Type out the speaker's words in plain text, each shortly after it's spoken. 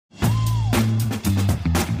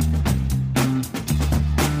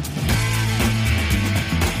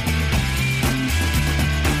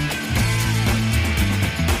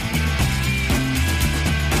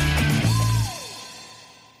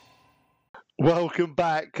Welcome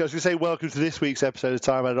back. As we say, welcome to this week's episode of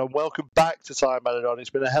Time Added On. Welcome back to Time Added On.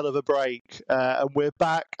 It's been a hell of a break, and we're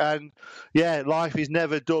back. And yeah, life is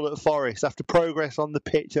never dull at Forest. After progress on the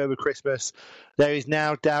pitch over Christmas, there is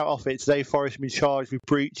now doubt off it. Today, Forest have been charged with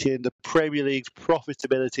breaching the Premier League's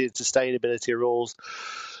profitability and sustainability rules.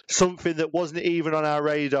 Something that wasn't even on our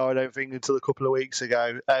radar, I don't think, until a couple of weeks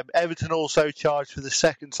ago. Everton also charged for the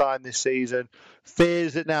second time this season.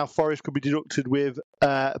 Fears that now Forest could be deducted with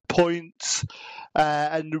points,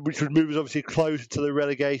 and which would move us obviously closer to the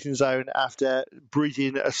relegation zone after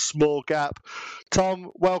bridging a small gap.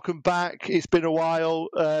 Tom, welcome back. It's been a while.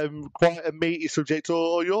 Quite a meaty subject.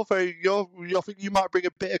 Or I think you might bring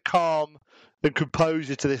a bit of calm and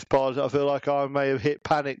composure to this pod. I feel like I may have hit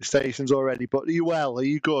panic stations already, but are you well? Are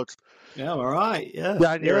you good? Yeah, I'm all right. Yeah.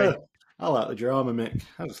 January. Yeah. I like the drama, Mick.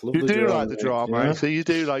 I just love you the do drama. Like the drama, yeah. So you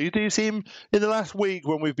do seem in the last week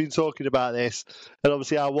when we've been talking about this, and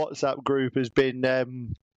obviously our WhatsApp group has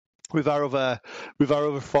been with our other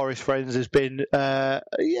Forest friends has been a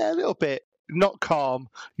little bit not calm.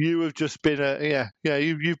 You have just been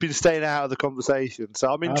you've been staying out of the conversation.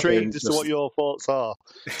 So I'm intrigued as to what your thoughts are.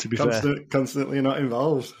 To be fair, constantly not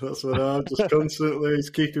involved. That's what I'm just constantly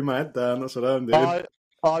keeping my head down. That's what I'm doing.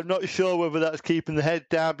 I'm not sure whether that's keeping the head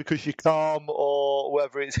down because you're calm or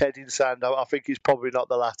whether it's head in sand. I think it's probably not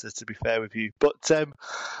the latter, to be fair with you. But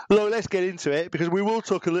look, let's get into it because we will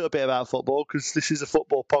talk a little bit about football because this is a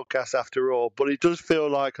football podcast after all. But it does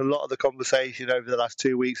feel like a lot of the conversation over the last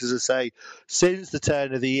 2 weeks, as I say, since the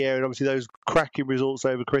turn of the year and obviously those cracking results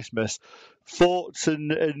over Christmas, thoughts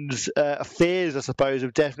and fears, I suppose,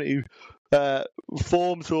 have definitely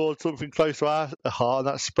formed towards something close to our heart, and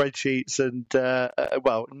that's spreadsheets and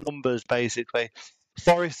numbers basically.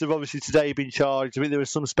 Forest have obviously today been charged. I think there was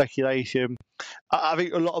some speculation. I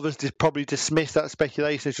think a lot of us probably dismissed that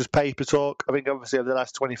speculation as just paper talk. I think obviously over the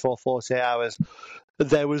last 24, 48 hours,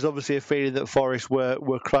 there was obviously a feeling that Forest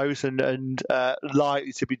were close and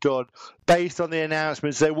likely to be done. Based on the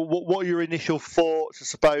announcements, so what are your initial thoughts, I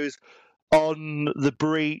suppose, on the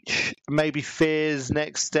breach, maybe fears,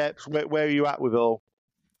 next steps? Where are you at with it all?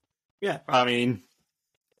 Yeah, I mean,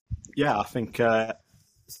 I think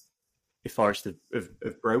if Forest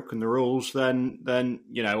have broken the rules, then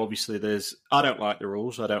obviously there's. I don't like the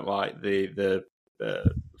rules. I don't like the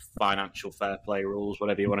financial fair play rules,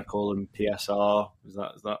 whatever you want to call them. PSR is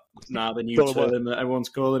that now the new term that everyone's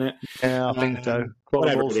calling it? Yeah, I think so.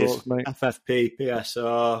 Whatever it is, FFP,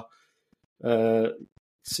 PSR.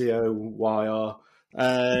 COYR,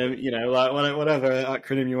 whatever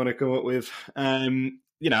acronym you want to come up with. I'm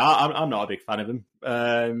not a big fan of them,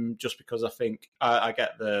 just because I think I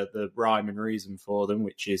get the rhyme and reason for them,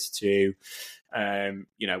 which is to,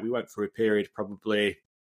 we went through a period probably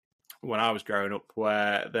when I was growing up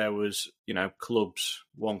where there was, clubs,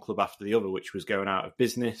 one club after the other, which was going out of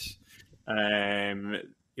business. I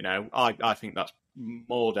think that's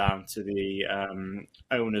more down to the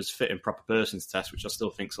owners fit and proper persons test, which I still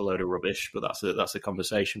think is a load of rubbish, but that's a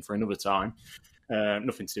conversation for another time.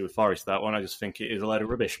 Nothing to do with Forest, that one. I just think it is a load of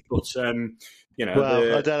rubbish. But I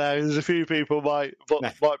don't know. There's a few people might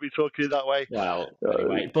be talking that way. Well,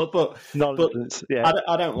 anyway, but nonsense. Yeah,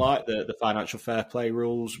 I don't like the financial fair play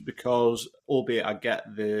rules because, albeit I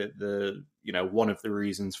get the one of the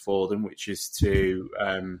reasons for them, which is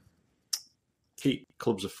to keep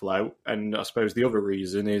clubs afloat, and I suppose the other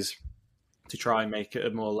reason is to try and make it a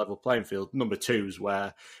more level playing field. Number two is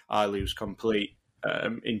where I lose complete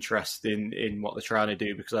interest in what they're trying to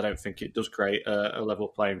do, because I don't think it does create a level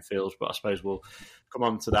playing field, but I suppose we'll come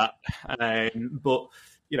on to that. But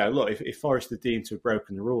look, if Forest are deemed to have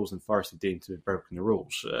broken the rules, then Forest are deemed to have broken the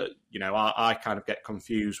rules. I kind of get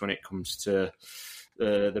confused when it comes to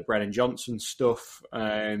the Brennan Johnson stuff.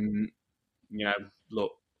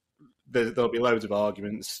 Look, there'll be loads of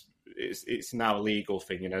arguments. It's now a legal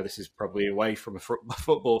thing. This is probably away from a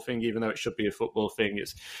football thing, even though it should be a football thing.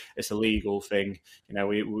 It's a legal thing.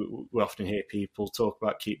 We often hear people talk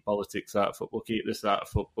about keep politics out of football, keep this out of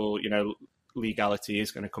football. Legality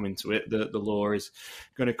is going to come into it. The law is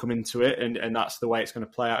going to come into it, and that's the way it's going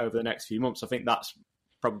to play out over the next few months. I think that's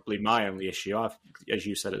probably my only issue. As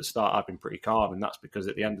you said at the start, I've been pretty calm, and that's because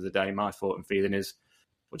at the end of the day, my thought and feeling is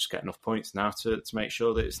we'll just get enough points now to make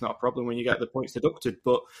sure that it's not a problem when you get the points deducted.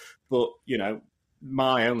 But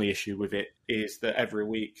my only issue with it is that every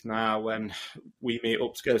week now when we meet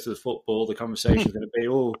up to go to the football, the conversation is going to be,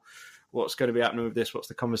 what's going to be happening with this? What's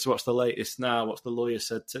the latest now? What's the lawyer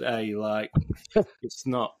said today? Like, it's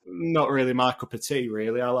not really my cup of tea,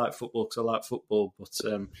 really. I like football because I like football, but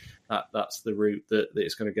that's the route that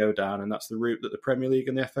it's going to go down, and that's the route that the Premier League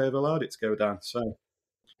and the FA have allowed it to go down. So,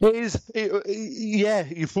 It is, yeah.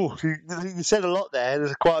 You said a lot there.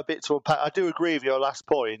 There's quite a bit to unpack. I do agree with your last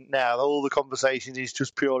point. Now, all the conversation is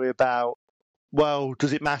just purely about, well,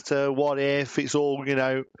 does it matter? What if? It's all,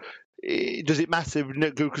 does it matter?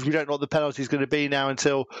 Because we don't know what the penalty is going to be now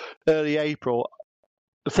until early April.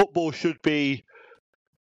 The football should be,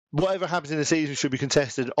 whatever happens in the season should be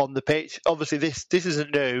contested on the pitch. Obviously, this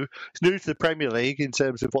isn't new. It's new to the Premier League in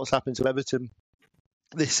terms of what's happened to Everton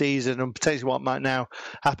this season and potentially what might now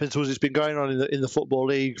happen to us. It's been going on in the Football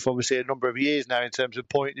League for obviously a number of years now in terms of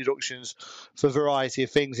point deductions for a variety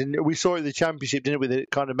of things. And we saw it in the Championship, didn't we? That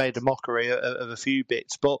it kind of made a mockery of a few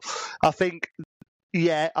bits. But I think,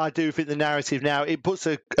 yeah, I do think the narrative now, it puts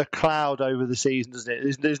a cloud over the season, doesn't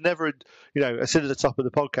it? There's never, I said at the top of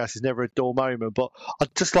the podcast, there's never a dull moment, but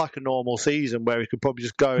I'd just like a normal season where we could probably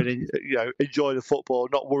just go and, enjoy the football,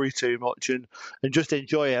 not worry too much and just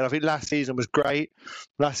enjoy it. And I think last season was great.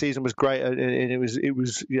 And it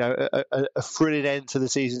was a thrilling end to the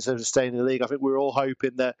season in terms of staying in the league. I think we were all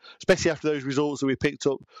hoping that, especially after those results that we picked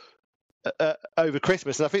up over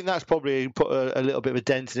Christmas, and I think that's probably put a little bit of a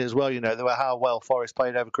dent in it as well. How well Forest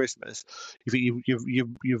played over Christmas. You think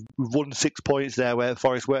you've won 6 points there where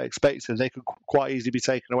Forest weren't expected. They could quite easily be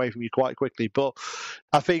taken away from you quite quickly. But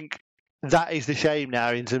I think that is the shame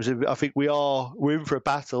now in terms of, I think we're in for a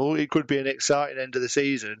battle. It could be an exciting end of the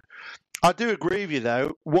season. I do agree with you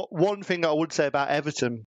though. One thing I would say about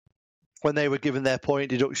Everton, when they were given their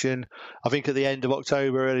point deduction, I think at the end of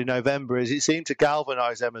October, early November, is it seemed to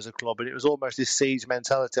galvanise them as a club, and it was almost this siege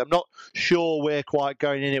mentality. I'm not sure we're quite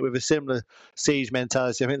going in it with a similar siege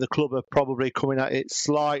mentality. I think the club are probably coming at it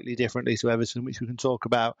slightly differently to Everton, which we can talk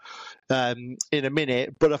about in a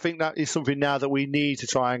minute. But I think that is something now that we need to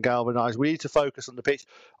try and galvanise. We need to focus on the pitch.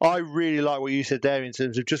 I really like what you said there in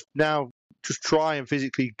terms of just try and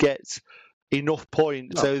physically get enough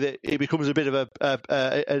points so that it becomes a bit of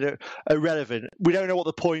a irrelevant. We don't know what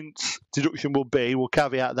the points deduction will be. We'll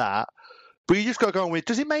caveat that. But you just got to go on with,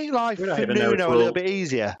 does it make life for Nuno a little bit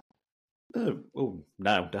easier?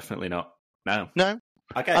 No, definitely not. No.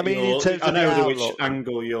 I know which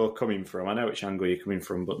angle you're coming from.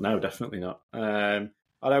 But no, definitely not. I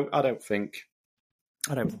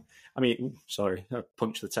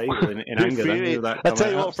punched the table in anger. I tell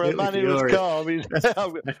you what, for a man who was calm,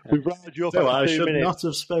 we've rounded you up. No, I should not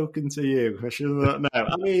have spoken to you. I should not. No,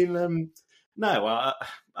 I mean, no, I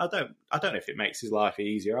don't know if it makes his life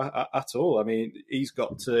easier at all. I mean, he's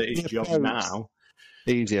got to his job now.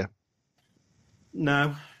 Easier?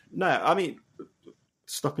 No. I mean,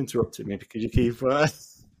 stop interrupting me because you keep.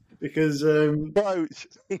 Because I'm going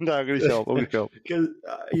to stop. Because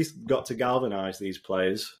he's got to galvanise these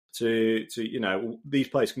players to these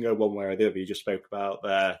players can go one way or the other. You just spoke about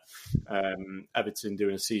their Everton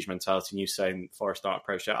doing a siege mentality, and you saying Forest aren't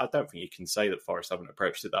approached it. I don't think you can say that Forest haven't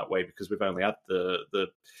approached it that way because we've only had the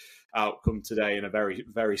outcome today in a very,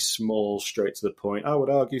 very small, straight to the point, I would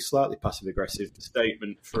argue slightly passive aggressive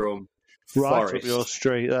statement from Forest. Right up your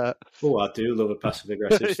street, that. Oh, I do love a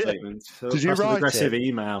passive-aggressive statement. Did you write passive-aggressive it?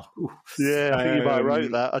 email. Ooh. Yeah, I think you might have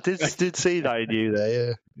wrote that. I did see that in you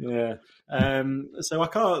there, yeah. So I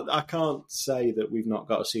can't say that we've not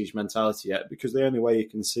got a siege mentality yet because the only way you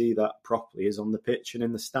can see that properly is on the pitch and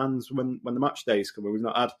in the stands when the match days come. We've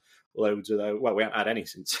not had loads of those. Well, we haven't had any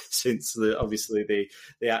since the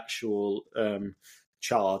actual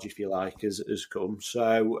charge, if you like, has come.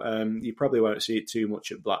 So you probably won't see it too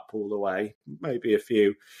much at Blackpool away. Maybe a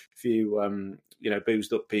few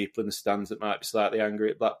boozed up people in the stands that might be slightly angry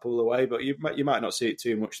at Blackpool away, but you might not see it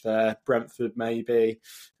too much there. Brentford maybe,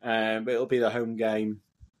 but it'll be the home game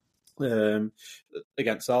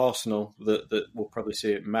against Arsenal that we'll probably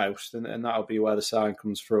see it most, and that'll be where the sign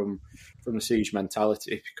comes from the siege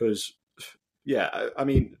mentality. Because I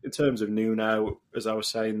mean, in terms of Nuno, as I was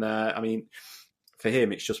saying there, I mean, for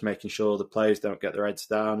him, it's just making sure the players don't get their heads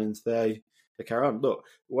down and they carry on. Look,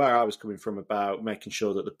 where I was coming from about making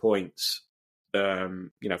sure that the points,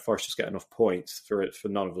 Forest just get enough points for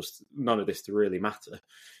none of this to really matter.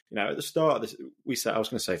 At the start of this, we said, I was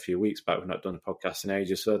going to say a few weeks back, we've not done a podcast in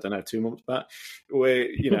ages, so I don't know, 2 months back.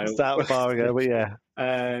 It's that far ago, but yeah.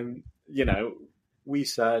 We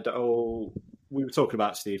said, we were talking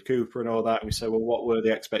about Steve Cooper and all that, and we said, well, what were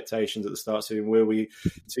the expectations at the start of the season? Were we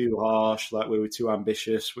too harsh? Like, were we too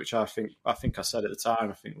ambitious? Which I think I said at the time,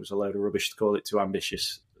 I think it was a load of rubbish to call it too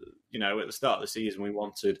ambitious. At the start of the season, we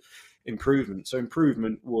wanted improvement. So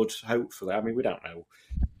improvement would hopefully, I mean, we don't know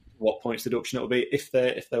what points deduction it will be, if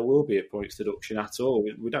there will be a points deduction at all.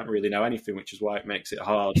 We don't really know anything, which is why it makes it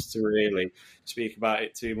hard to really speak about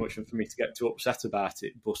it too much and for me to get too upset about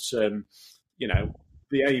it. But,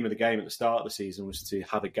 the aim of the game at the start of the season was to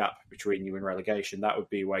have a gap between you and relegation. That would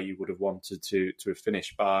be where you would have wanted to have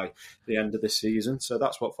finished by the end of this season. So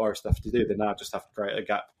that's what Forest have to do. They now just have to create a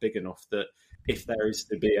gap big enough that if there is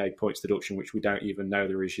to be a points deduction, which we don't even know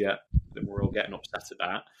there is yet, then we're all getting upset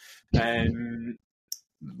at that.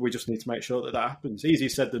 We just need to make sure that happens. Easier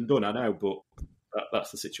said than done, I know, but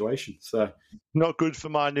that's the situation. So not good for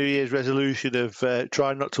my New Year's resolution of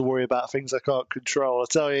trying not to worry about things I can't control. I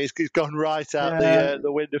tell you, it's gone right out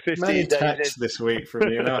the window. 15 many days texts this week from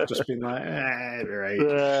you, and I've just been like, right.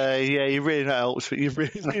 Yeah, you've really not helped. You've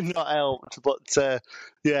really not helped. But I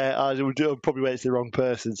probably went to the wrong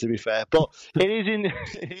person, to be fair. But it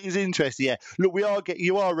is interesting. Yeah, look,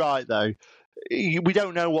 you are right though. We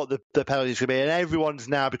don't know what the penalties going to be, and everyone's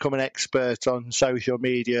now become an expert on social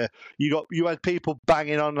media. You had people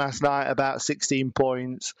banging on last night about 16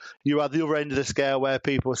 points. You had the other end of the scale where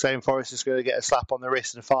people were saying Forest is going to get a slap on the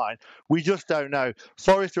wrist and a fine. We just don't know.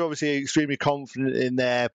 Forest are obviously extremely confident in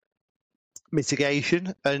their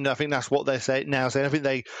mitigation, and I think that's what they're saying. I think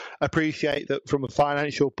they appreciate that from a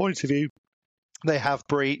financial point of view, they have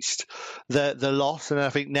breached the loss, and I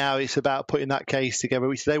think now it's about putting that case together,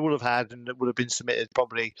 which they would have had, and it would have been submitted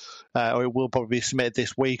probably, or it will probably be submitted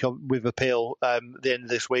this week with appeal the end of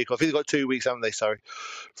this week. I think they've got 2 weeks, haven't they? Sorry,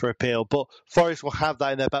 for appeal. But Forest will have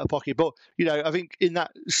that in their back pocket. But I think in that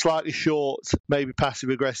slightly short, maybe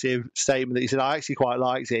passive-aggressive statement that he said, I actually quite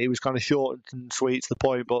liked it. It was kind of short and sweet to the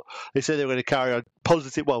point, but they said they were going to carry on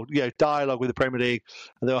positive, dialogue with the Premier League,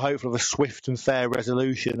 and they were hopeful of a swift and fair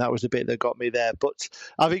resolution. That was the bit that got me there. But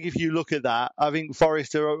I think if you look at that, I think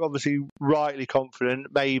Forest are obviously rightly confident,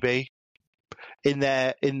 maybe, in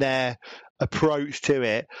their approach to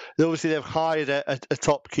it. Obviously, they've hired a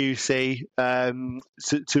top QC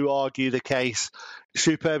to argue the case.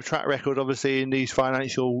 Superb track record, obviously, in these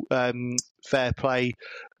financial fair play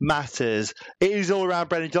matters. It is all around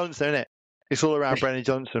Brennan Johnson, isn't it? It's all around Brennan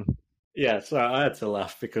Johnson. Yeah, so I had to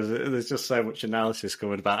laugh because there's just so much analysis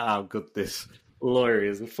coming about how good this lawyer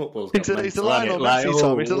is. And football's got it's a Lionel Messi,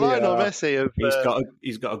 Tom. It's a Lionel Messi of.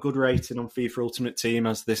 He's got a good rating on FIFA Ultimate Team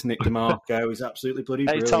as this Nick DeMarco. He's absolutely bloody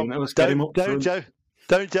brilliant. Tom, Let's get him up front.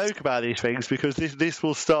 Don't joke about these things, because this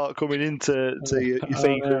will start coming into your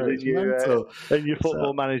FIFA and your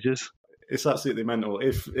football managers. It's absolutely mental.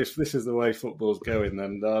 If this is the way football's going,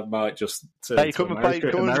 then I might just turn to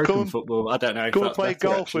American football. I don't know. Come and play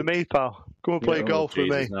golf with me, pal. Come and play golf with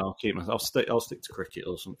me. No, I'll stick to cricket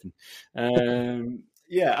or something.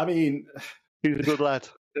 I mean, he's a good lad.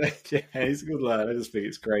 Yeah, he's a good lad. I just think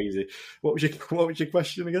it's crazy. What was your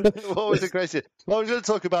question again? What was the question? Well, I was going to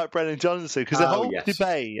talk about Brennan Johnson, because the whole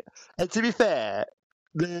debate, and to be fair,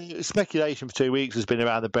 the speculation for 2 weeks has been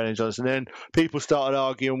around the Brennan Johnson, and people started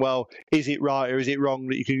arguing, well, is it right or is it wrong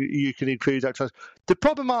that you can include that? The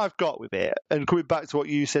problem I've got with it, and coming back to what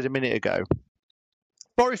you said a minute ago,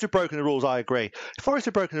 Forest have broken the rules, I agree. If Forest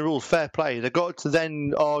have broken the rules, fair play. They've got to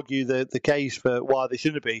then argue the case for why they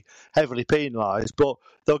shouldn't be heavily penalised, but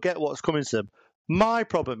they'll get what's coming to them. My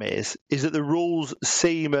problem is that the rules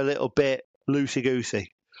seem a little bit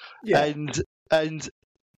loosey-goosey. Yeah. And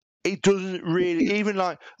it doesn't really, even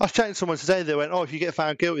like, I was chatting to someone today, they went, if you get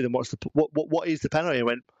found guilty, then what is the penalty? I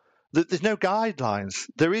went, there's no guidelines.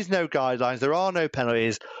 There is no guidelines. There are no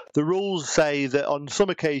penalties. The rules say that on some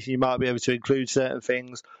occasions you might be able to include certain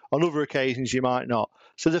things. On other occasions you might not.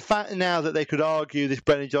 So the fact now that they could argue this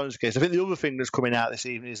Brennan Johnson case, I think the other thing that's coming out this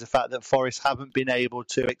evening is the fact that Forest haven't been able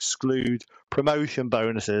to exclude promotion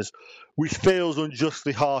bonuses, which feels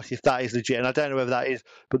unjustly harsh if that is legit. And I don't know whether that is,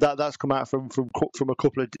 but that's come out from a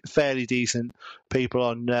couple of fairly decent people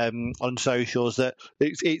on socials, that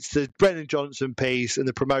it's the Brennan Johnson piece and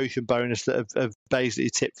the promotion bonus that have basically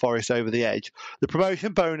tipped Forest over the edge. The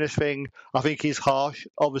promotion bonus thing, I think, is harsh.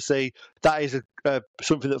 Obviously, that is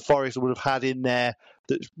something that Forest would have had in there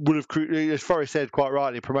that would have, as Forest said quite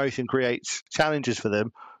rightly, promotion creates challenges for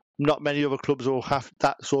them. Not many other clubs will have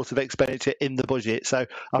that sort of expenditure in the budget. So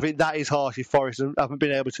I think that is harsh if Forest haven't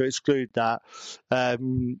been able to exclude that.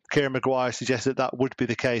 Kieran Maguire suggests that would be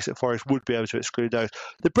the case, that Forest would be able to exclude those.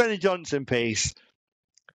 The Brennan Johnson piece,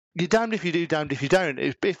 you're damned if you do, damned if you don't.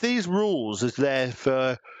 If these rules are there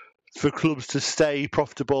for clubs to stay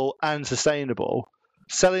profitable and sustainable,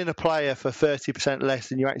 selling a player for 30% less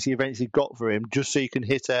than you actually eventually got for him just so you can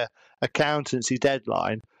hit a accountancy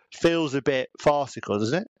deadline feels a bit farcical,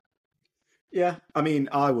 doesn't it? Yeah, I mean,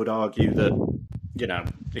 I would argue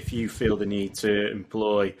that, if you feel the need to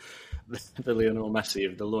employ the Lionel Messi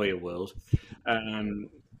of the lawyer world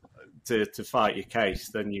to fight your case,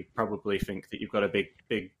 then you probably think that you've got a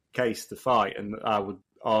big case to fight. And I would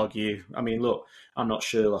argue, I mean, look, I'm not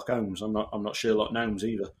Sherlock Holmes. I'm not Sherlock Gnomes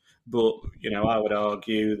either. But, I would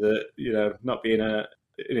argue that, not being an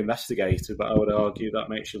investigator, but I would argue that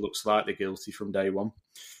makes you look slightly guilty from day one.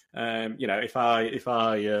 If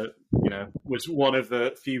I was one of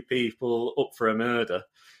the few people up for a murder,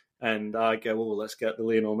 and I go, oh, let's get the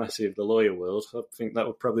Lionel Messi of the lawyer world, I think that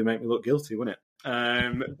would probably make me look guilty, wouldn't it?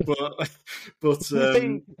 But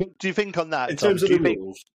do you think on that, in Tom, terms of the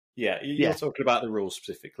rules? Yeah, you're talking about the rules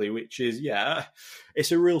specifically, which is,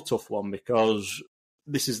 it's a real tough one because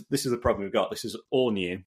this is the problem we've got. This is all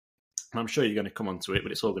new. I'm sure you're going to come onto it,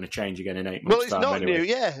 but it's all going to change again in 8 months' time. Well, it's not anyway. new,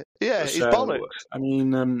 yeah, it's bollocks. I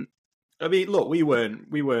mean, look, we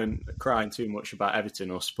weren't crying too much about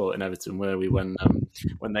Everton or supporting Everton, were we, when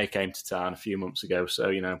they came to town a few months ago?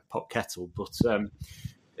 So, pot kettle. But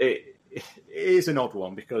it is an odd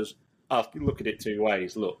one because I look at it two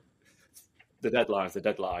ways. Look, the deadline's the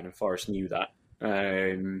deadline, and Forest knew that.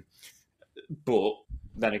 But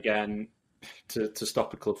then again, to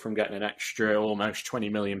stop a club from getting an extra almost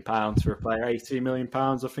 £20 million for a player, £18 million,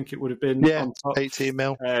 I think it would have been on top. 18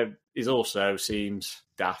 mil. It also seems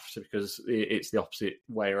daft because it's the opposite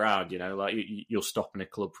way around. Like you're stopping a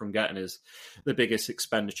club from getting us the biggest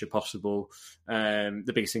expenditure possible,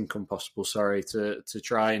 the biggest income possible. Sorry, to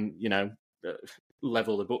try and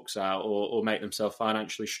level the books out or make themselves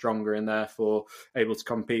financially stronger and therefore able to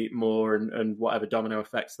compete more and whatever domino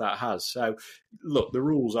effects that has. So, look, the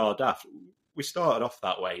rules are daft. We started off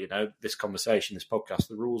that way, this conversation, this podcast,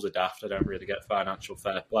 the rules are daft. I don't really get financial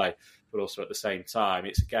fair play, but also at the same time,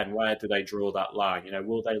 it's again, where do they draw that line?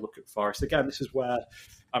 Will they look at Forest? Again, this is where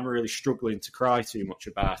I'm really struggling to cry too much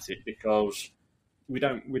about it because we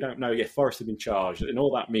don't know yet. Forest have been charged, and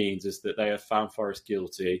all that means is that they have found Forest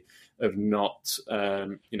guilty of not,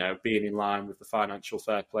 being in line with the financial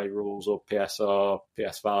fair play rules or PSR,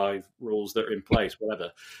 PS5 rules that are in place,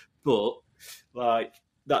 whatever. But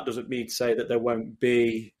that doesn't mean to say that there won't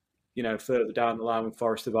be, further down the line when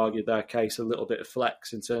Forest have argued their case, a little bit of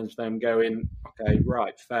flex in terms of them going, okay,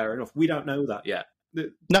 right, fair enough. We don't know that yet.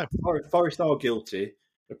 No, Forest are guilty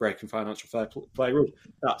of breaking financial fair play rules.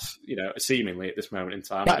 That's, seemingly at this moment in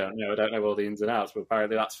time. Right. I don't know all the ins and outs, but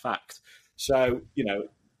apparently that's fact. So,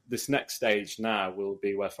 this next stage now will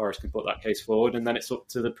be where Forest can put that case forward, and then it's up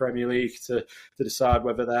to the Premier League to decide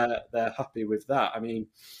whether they're happy with that. I mean,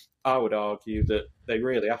 I would argue that they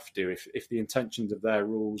really have to. If the intentions of their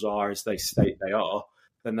rules are as they state they are,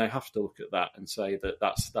 then they have to look at that and say that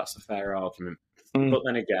that's a fair argument. But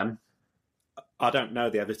then again, I don't know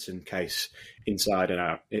the Everton case inside and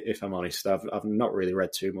out, if I'm honest. I've not really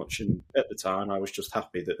read too much, and at the time I was just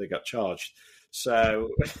happy that they got charged. So,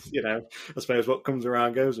 I suppose what comes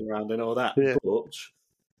around goes around and all that. Yeah. But,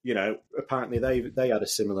 apparently they had a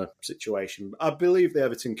similar situation. I believe the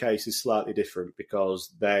Everton case is slightly different because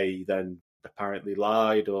they then apparently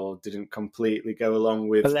lied or didn't completely go along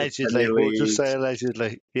with... Allegedly, we'll just say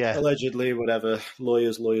allegedly, yeah. Allegedly, whatever.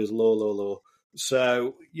 Lawyers, law.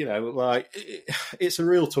 So, it's a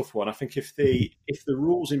real tough one. I think if the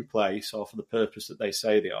rules in place are for the purpose that they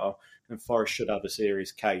say they are, then Forest should have a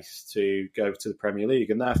serious case to go to the Premier League.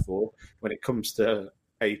 And therefore, when it comes to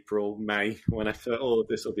April, May, when all of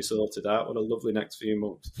this will be sorted out, what a lovely next few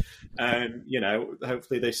months.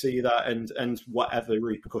 Hopefully they see that and whatever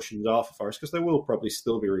repercussions are for Forest, because there will probably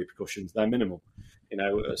still be repercussions. They're minimal.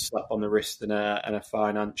 A slap on the wrist and a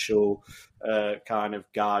financial kind of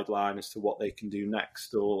guideline as to what they can do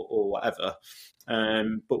next or whatever.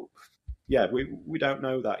 But yeah, we don't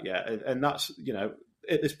know that yet. And that's,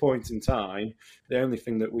 at this point in time, the only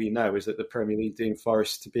thing that we know is that the Premier League deemed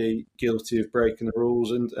Forest to be guilty of breaking the rules,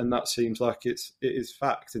 and that seems like it is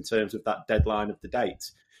fact in terms of that deadline of the date.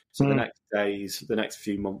 So the next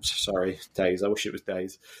few months, days, I wish it was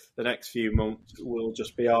days. The next few months we'll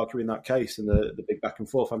just be arguing that case and the big back and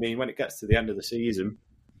forth. I mean, when it gets to the end of the season,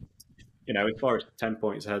 if Forest are 10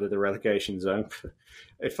 points ahead of the relegation zone,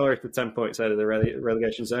 then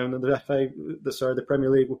the Premier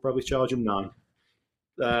League will probably charge them 9.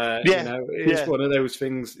 It's one of those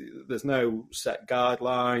things. There's no set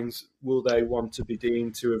guidelines. Will they want to be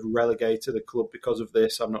deemed to have relegated the club because of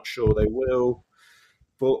this? I'm not sure they will,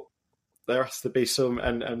 but there has to be some.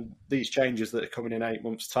 And these changes that are coming in 8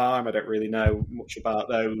 months' time, I don't really know much about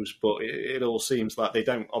those, but it all seems like they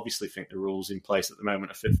don't obviously think the rules in place at the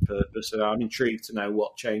moment are fit for purpose. So I'm intrigued to know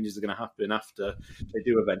what changes are going to happen after they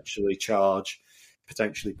do eventually charge,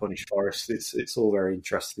 potentially punish Forest. It's all very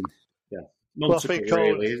interesting. Yeah. Well, I think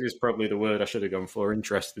really is probably the word I should have gone for.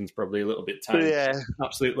 Interesting's probably a little bit tame. Yeah,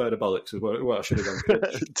 absolute load of bollocks is what I should have gone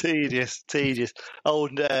for. tedious.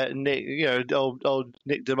 Old Nick, old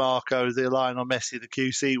Nick DeMarco, the line on Messi, the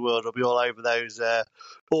QC world will be all over those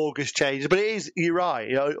August changes. But you're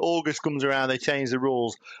right. August comes around, they change the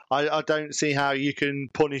rules. I don't see how you can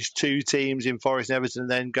punish two teams in Forest and Everton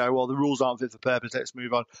and then go, well, the rules aren't fit for purpose. Let's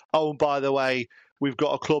move on. Oh, and by the way, we've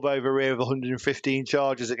got a club over here with 115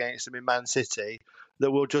 charges against them in Man City that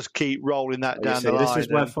will just keep rolling that down the line. This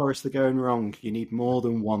is where Forest are going wrong. You need more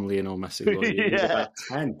than one Lionel Messi. You need about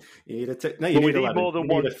 10. You need 11. More than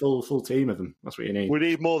one. Need a full team of them. That's what you need. We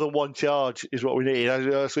need more than one charge is what we need.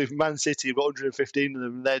 So if Man City have got 115 of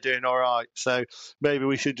them, they're doing all right. So maybe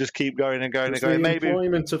we should just keep going and going and going. Maybe the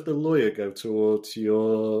employment of the lawyer go towards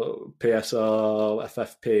your PSR,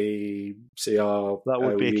 FFP, CR. That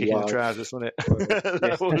would be a kick in the trousers, wouldn't it?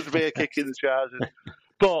 That would be a kick in the trousers.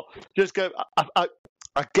 But just go.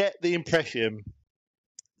 I get the impression,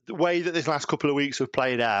 the way that this last couple of weeks have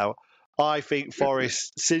played out, I think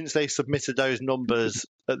Forest, since they submitted those numbers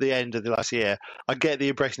at the end of the last year, I get the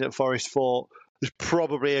impression that Forest thought there's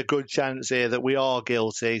probably a good chance here that we are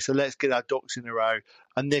guilty, so let's get our ducks in a row.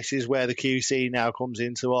 And this is where the QC now comes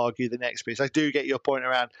in to argue the next piece. I do get your point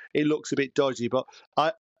around it looks a bit dodgy, but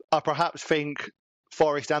I perhaps think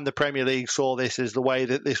Forest and the Premier League saw this as the way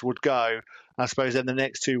that this would go. I suppose then the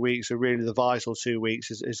next 2 weeks are really the vital 2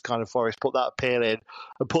 weeks is kind of Forest put that appeal in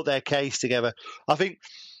and put their case together. I think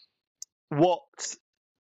what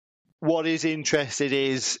is interested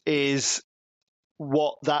is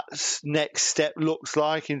what that next step looks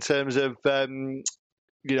like in terms of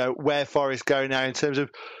where Forest go now in terms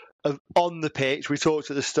of on the pitch. We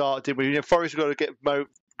talked at the start, didn't we? Forest have got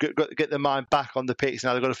to get their mind back on the pitch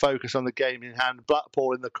now. They've got to focus on the game in hand.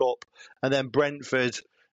 Blackpool in the cup, and then Brentford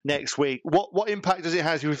next week. What impact does it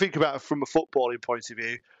have if you think about it from a footballing point of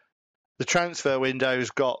view? The transfer window's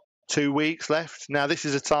got 2 weeks left. Now, this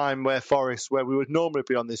is a time where Forest, where we would normally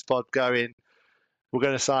be on this pod going, we're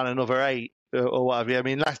going to sign another 8 or whatever. I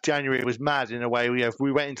mean, last January it was mad in a way.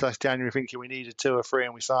 We went into last January thinking we needed 2 or 3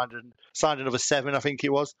 and we signed another 7, I think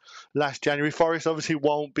it was, last January. Forest obviously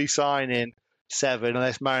won't be signing 7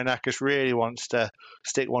 unless Marinakis really wants to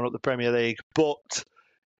stick one up the Premier League. But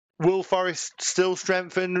will Forest still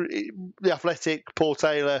strengthen? The Athletic, Paul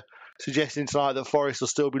Taylor, suggesting tonight that Forest will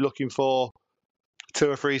still be looking for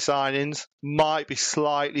 2 or 3 signings. Might be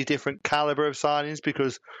slightly different calibre of signings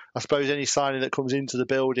because I suppose any signing that comes into the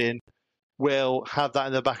building will have that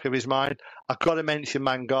in the back of his mind. I've got to mention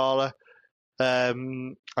Mangala. I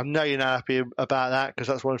know you're not happy about that because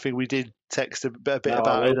that's one thing we did text a bit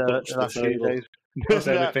about in the last few days. That's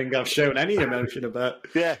everything I've shown any emotion about.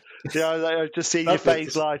 Yeah, I've just seen your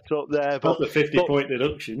face light up there. But the 50-point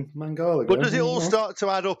deduction, Mangala. But does it all start to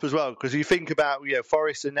add up as well? Because you think about,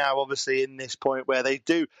 Forest are now obviously in this point where they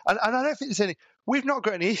do, and I don't think there's any. We've not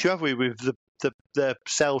got any issue, have we, with the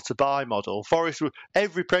sell to buy model? Forest,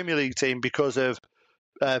 every Premier League team, because of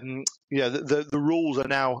the rules are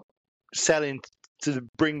now selling to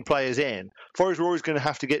bring players in. Forest are always going to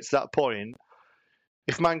have to get to that point.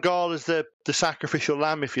 If Mangala's the sacrificial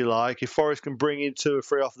lamb, if you like, if Forest can bring in 2 or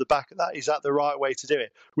 3 off the back of that, is that the right way to do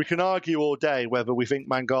it? We can argue all day whether we think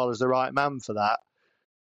Mangala's the right man for that,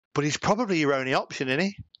 but he's probably your only option, isn't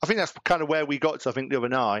he? I think that's kind of where we got to, I think, the other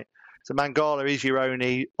night. So Mangala is your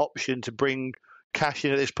only option to bring cash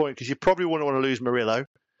in at this point because you probably wouldn't want to lose Murillo.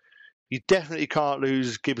 You definitely can't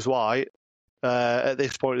lose Gibbs-White at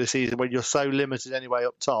this point of the season when you're so limited anyway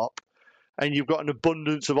up top, and you've got an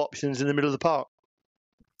abundance of options in the middle of the park.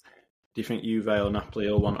 Do you think Juve or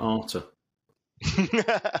Napoli will want Arta?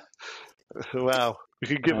 Well, we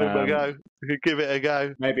could give it a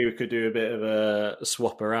go. Maybe we could do a bit of a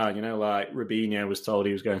swap around. Like Robinho was told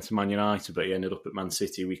he was going to Man United, but he ended up at Man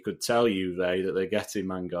City. We could tell Juve that they're getting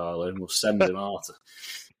Mangala and we'll send him Arta.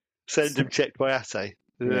 Send him checked by Ate.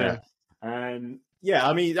 Yeah.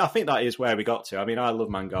 I mean, I think that is where we got to. I mean, I love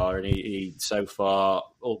Mangala, and he so far,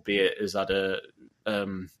 albeit has had a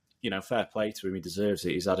fair play to him. He deserves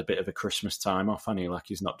it. He's had a bit of a Christmas time off, hasn't he? Like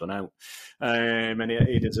he's not done out. And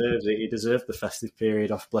he deserves it. He deserved the festive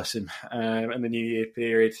period off, bless him, and the New Year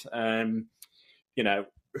period. I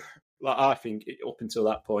think up until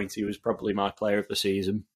that point, he was probably my player of the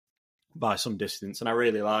season by some distance. And I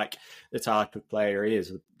really like the type of player he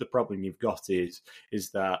is. The problem you've got is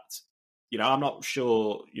that, I'm not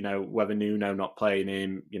sure, whether Nuno not playing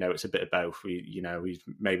him, it's a bit of both. He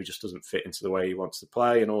maybe just doesn't fit into the way he wants to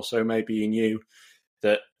play. And also maybe he knew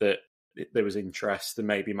that there was interest and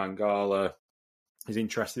maybe Mangala is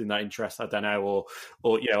interested in that interest. I don't know,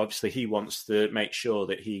 or obviously he wants to make sure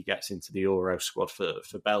that he gets into the Euro squad for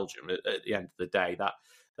Belgium. At the end of the day,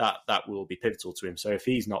 that will be pivotal to him. So if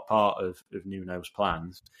he's not part of Nuno's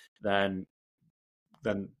plans, then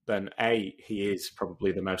A, he is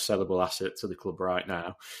probably the most sellable asset to the club right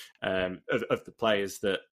now, of the players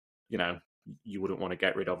that you wouldn't want to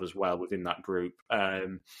get rid of as well within that group,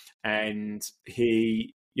 and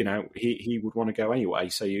he would want to go anyway.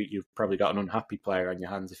 So you've probably got an unhappy player on your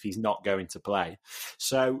hands if he's not going to play.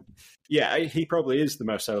 So yeah, he probably is the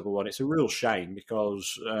most sellable one. It's a real shame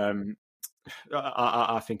because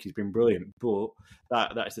I think he's been brilliant, but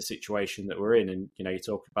that is the situation that we're in. And you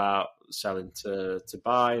talk about selling to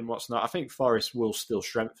buy and what's not. I think Forest will still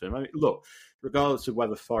strengthen. I mean, look, regardless of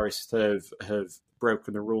whether Forest have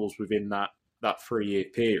broken the rules within that 3-year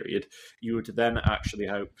period, you would then actually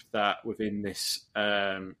hope that within this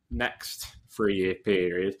next 3-year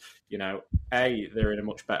period, they're in a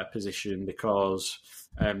much better position because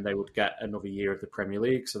they would get another year of the Premier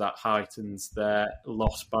League, so that heightens their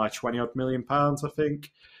loss by £20-odd million, I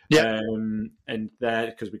think. Yeah. And there,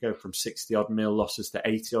 because we go from 60-odd mil losses to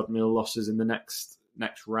 80-odd mil losses in the next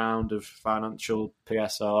round of financial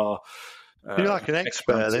PSR. You're like an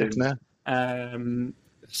expert there, isn't it?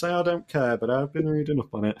 Say I don't care, but I've been reading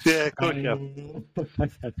up on it. Yeah, good.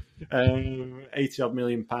 80-odd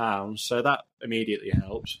million pounds, so that immediately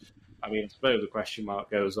helps. I mean, I suppose the question mark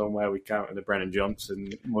goes on where we count the Brennan Johnson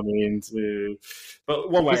money into, but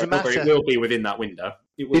one way or another, it will be within that window.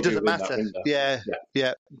 It doesn't matter. Yeah.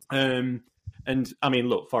 And I mean,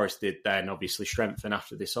 look, Forest did then obviously strengthen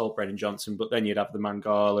after this whole Brennan Johnson, but then you'd have the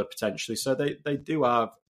Mangala potentially, so they do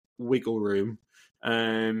have wiggle room.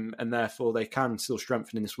 And therefore they can still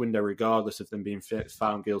strengthen in this window regardless of them being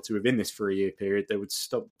found guilty within this 3-year period. They would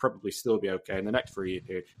probably still be okay in the next 3-year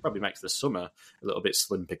period. Probably makes the summer a little bit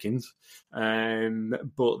slim pickings,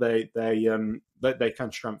 but they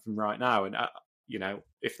can strengthen right now. And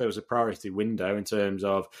if there was a priority window in terms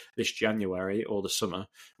of this January or the summer,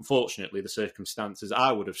 unfortunately the circumstances,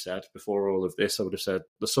 I would have said before all of this, I would have said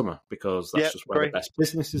the summer, because that's just where the best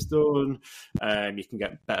business is done. You can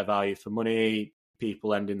get better value for money.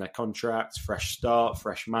 People ending their contracts, fresh start,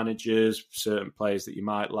 fresh managers, certain players that you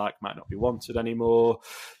might like might not be wanted anymore.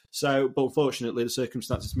 So, but unfortunately, the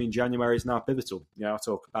circumstances mean January is now pivotal. I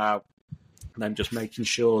talk about them just making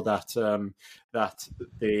sure that that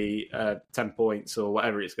the 10 points or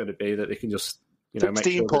whatever it's going to be, that they can just make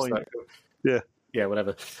sure points. Yeah,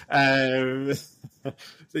 whatever.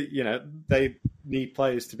 They need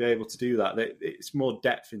players to be able to do that. It's more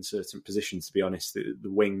depth in certain positions, to be honest. The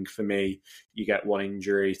wing, for me, you get one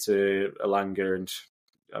injury to Elanga, and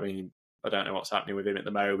I mean, I don't know what's happening with him at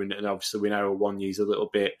the moment. And obviously, we know Owanye's a little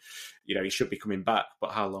bit, he should be coming back,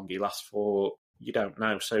 but how long he lasts for, you don't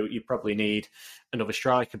know. So you probably need another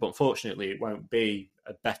striker, but unfortunately, it won't be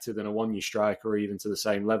better than a Owanye striker or even to the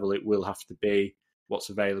same level. It will have to be what's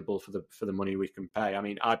available for the money we can pay. I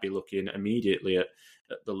mean, I'd be looking immediately at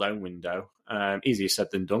the loan window. Easier said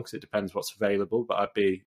than done, because it depends what's available, but I'd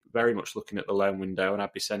be very much looking at the loan window, and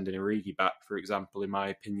I'd be sending Origi back, for example, in my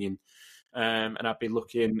opinion. And I'd be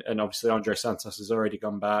looking, and obviously Andre Santos has already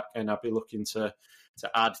gone back, and I'd be looking to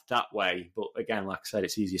add that way. But again, like I said,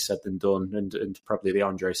 it's easier said than done, and probably the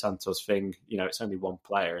Andre Santos thing, it's only one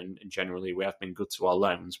player, and generally we have been good to our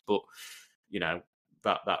loans, but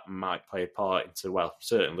that might play a part into, well,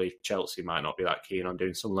 certainly Chelsea might not be that keen on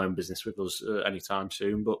doing some loan business with us anytime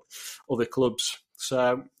soon, but other clubs.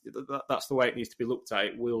 So that's the way it needs to be looked at.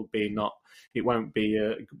 It won't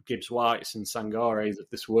be Gibbs Whites and Sangares of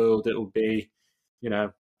this world. It'll be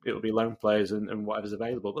loan players and whatever's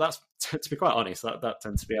available. But that's, to be quite honest, that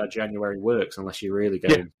tends to be how January works, unless you're really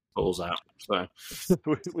getting balls out. So,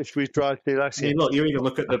 which we tried to do last year. Look, you even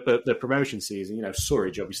look at the promotion season.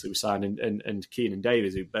 Surridge, obviously, we signed, and Keenan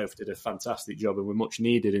Davies, who both did a fantastic job and were much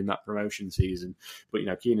needed in that promotion season. But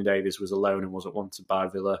Keenan Davies was alone and wasn't wanted by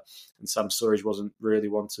Villa, and Sam Surridge wasn't really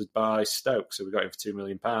wanted by Stoke. So we got him for £2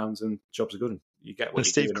 million, and jobs are good. You get what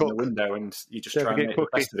you're given in the window, and you just try and make the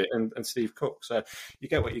best of it. And Steve Cook. So you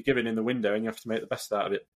get what you're given in the window, and you have to make the best out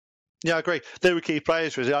of it. Yeah, I agree. They were key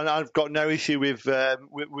players for us. I've got no issue with a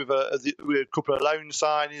couple of loan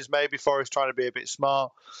signings. Maybe Forest trying to be a bit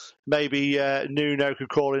smart. Maybe Nuno could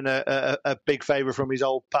call in a big favour from his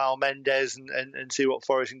old pal Mendes and see what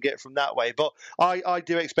Forest can get from that way. But I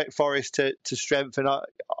do expect Forest to strengthen.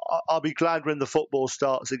 I'll be glad when the football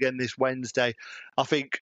starts again this Wednesday. I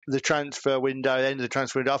think the transfer window, the end of the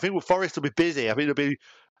transfer window, I think Forest will be busy. I think there'll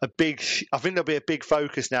be a big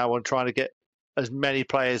focus now on trying to get as many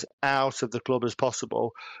players out of the club as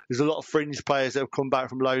possible. There's a lot of fringe players that have come back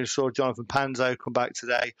from loan. Saw Jonathan Panzo come back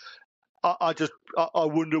today. I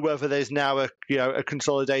wonder whether there's now a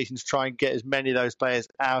consolidation to try and get as many of those players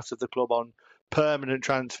out of the club on permanent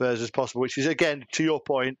transfers as possible, which is, again, to your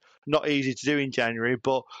point, not easy to do in January,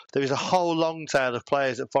 but there is a whole long tail of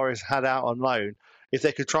players that Forest had out on loan. If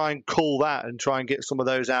they could try and cull that and try and get some of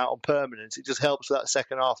those out on permanence, it just helps with that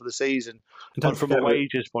second half of the season from a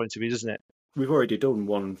wages point of view, doesn't it? We've already done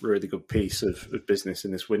one really good piece of business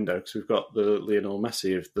in this window because we've got the Lionel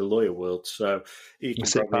Messi of the lawyer world. So he can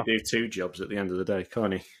probably do two jobs at the end of the day,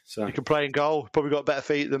 can't he? So he can play in goal. Probably got better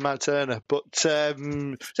feet than Matt Turner. But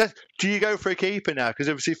do you go for a keeper now? Because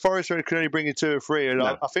obviously Forest can only bring in 2 or 3, and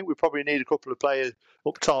no. I think we probably need a couple of players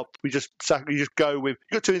up top. You just go with.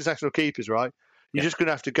 You've got 2 international keepers, right? You're just going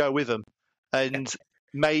to have to go with them and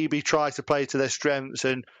maybe try to play to their strengths.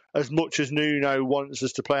 And as much as Nuno wants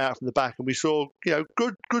us to play out from the back, and we saw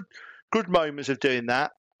good moments of doing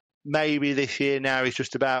that, maybe this year now is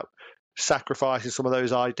just about sacrificing some of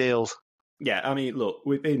those ideals. Yeah, I mean, look,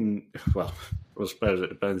 we've been, well, I suppose it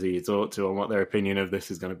depends who you talk to on what their opinion of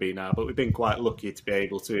this is going to be now, but we've been quite lucky to be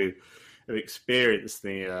able to have experienced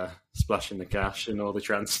the splashing the cash and all the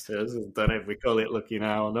transfers. I don't know if we call it lucky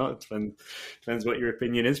now or not. It depends what your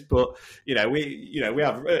opinion is. But we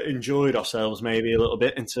have enjoyed ourselves maybe a little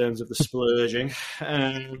bit in terms of the splurging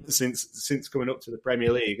since coming up to the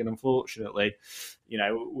Premier League. And unfortunately,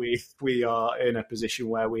 we are in a position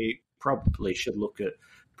where we probably should look at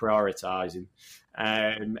prioritising.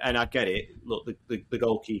 And I get it. Look, the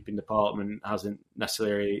goalkeeping department hasn't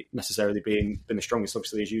necessarily been the strongest.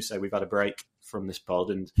 Obviously, as you say, we've had a break from this pod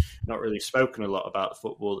and not really spoken a lot about the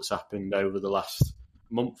football that's happened over the last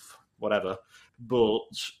month, whatever. But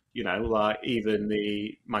like even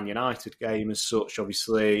the Man United game as such,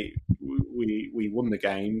 obviously we won the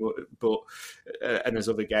game, but and there's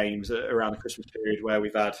other games around the Christmas period where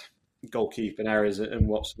we've had goalkeeping errors and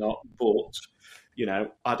what's not, but.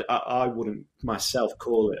 I wouldn't myself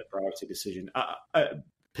call it a priority position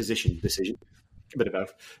decision, a bit of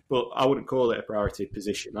both, but I wouldn't call it a priority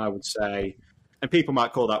position. I would say, and people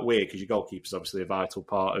might call that weird because your goalkeeper is obviously a vital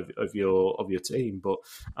part of your team, but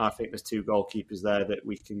I think there's 2 goalkeepers there that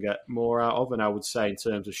we can get more out of, and I would say in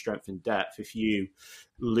terms of strength and depth, if you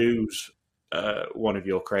lose one of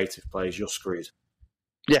your creative players, you're screwed.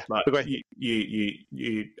 Yeah,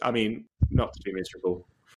 you I mean, not to be miserable.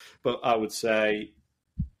 But I would say,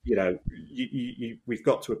 we've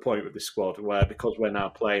got to a point with this squad where, because we're now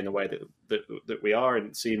playing the way that we are,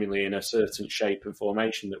 and seemingly in a certain shape and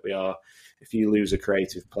formation that we are, if you lose a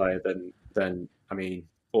creative player, then I mean,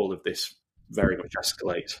 all of this very much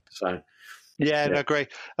escalates. So. Yeah, no, great.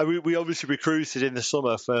 We obviously recruited in the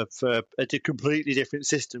summer for a completely different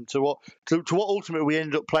system to what ultimately we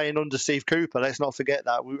ended up playing under Steve Cooper. Let's not forget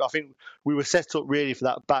that. I think we were set up really for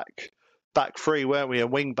that back 3, weren't we, and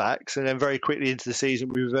wing backs, and then very quickly into the season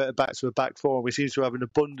we reverted back to a back 4, and we seem to have an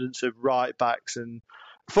abundance of right backs, and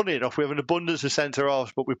funny enough we have an abundance of centre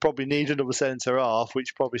halves, but we probably need another centre half,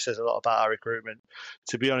 which probably says a lot about our recruitment,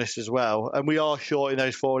 to be honest, as well. And we are short in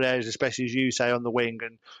those forward areas, especially as you say on the wing,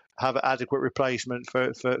 and have an adequate replacement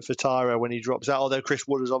for Tyro when he drops out, although Chris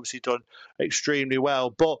Wood has obviously done extremely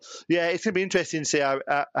well. But yeah, it's going to be interesting to see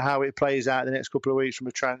how it plays out in the next couple of weeks from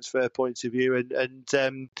a transfer point of view,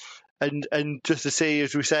 and just to see,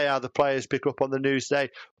 as we say, how the players pick up on the news today.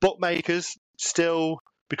 Bookmakers still,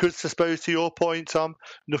 because I suppose to your point, Tom,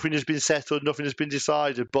 nothing has been settled, nothing has been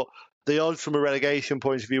decided, but the odds from a relegation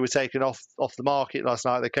point of view were taken off the market last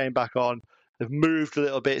night. They came back on. They've moved a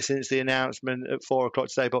little bit since the announcement at 4 o'clock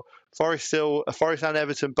today, but Forest and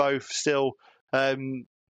Everton both still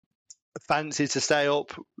fancy to stay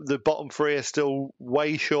up. The bottom 3 are still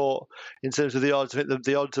way short in terms of the odds. I think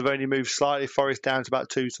the odds have only moved slightly. Forest down to about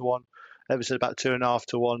 2-1. Everton about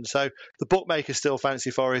 2.5-1. So the bookmakers still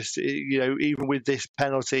fancy Forest, even with this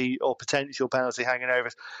penalty or potential penalty hanging over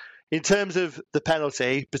us. In terms of the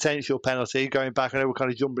potential penalty, going back, I know we're kind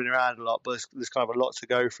of jumping around a lot, but there's kind of a lot to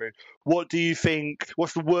go through. What do you think,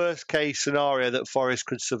 what's the worst case scenario that Forest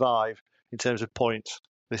could survive in terms of points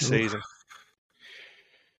this season?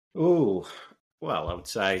 Oh, well, I would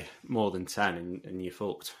say more than 10 and you're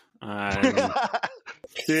fucked.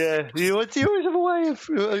 Yeah, you always have a way of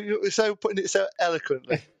putting it so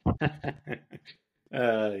eloquently.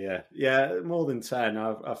 Yeah, more than 10.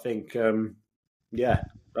 I think,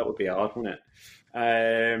 that would be hard, wouldn't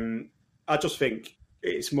it? I just think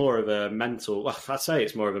it's more of a mental. Well, I'd say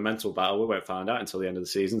it's more of a mental battle. We won't find out until the end of the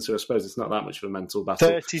season, so I suppose it's not that much of a mental battle.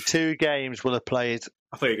 32 games will have played.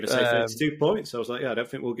 I thought you were going to say 32 points. I was like, I don't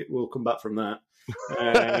think we'll come back from that.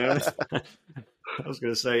 I was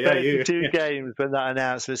going to say, 32 games when that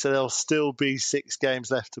announcement, so there'll still be 6 games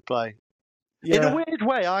left to play. Yeah. In a weird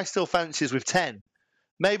way, I still fancy us with 10.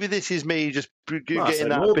 maybe this is me just I getting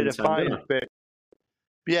said that more bit than of 10, fighting didn't I? spirit.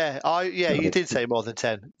 Yeah, you did say more than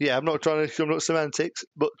 10. Yeah, I'm not semantics,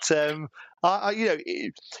 but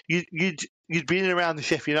you'd been around the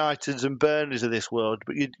Sheffield Uniteds and Burnleys of this world,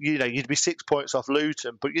 but you'd be 6 points off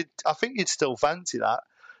Luton, but I think you'd still fancy that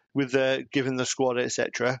with given the squad,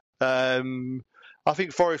 etc. I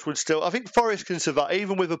think Forest would still. I think Forest can survive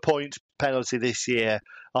even with a point penalty this year.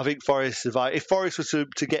 I think Forest survive. If Forest was to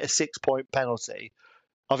get a 6-point penalty,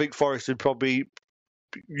 I think Forest would probably.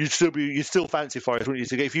 You'd still fancy Forest,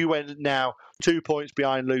 wouldn't you? If you went now 2 points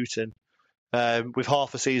behind Luton with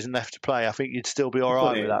half a season left to play, I think you'd still be all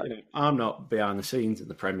right with that. I'm not behind the scenes in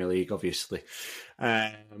the Premier League, obviously.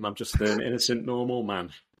 I'm just an innocent, normal man.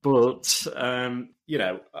 But,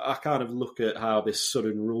 I kind of look at how this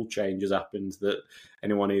sudden rule change has happened, that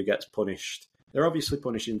anyone who gets punished, they're obviously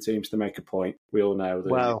punishing teams to make a point. We all know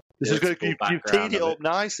that. Wow. This is going to, you've teed it up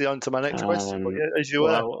nicely onto my next question, as you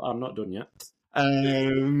were. I'm not done yet.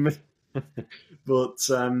 But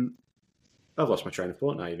I've lost my train of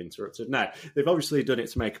thought now. You've interrupted. No, they've obviously done it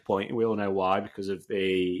to make a point, and we all know why, because of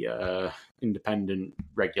the independent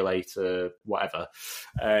regulator, whatever.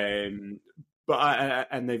 But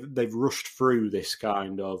they've rushed through this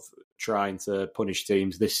kind of trying to punish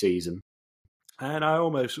teams this season. And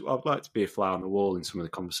I'd like to be a fly on the wall in some of the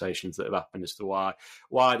conversations that have happened as to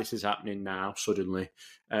why this is happening now suddenly,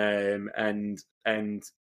 and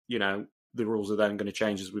the rules are then going to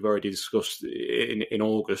change, as we've already discussed in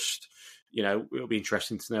August. It'll be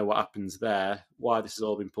interesting to know what happens there, why this has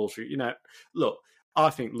all been pulled through. Look, I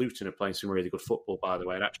think Luton are playing some really good football, by the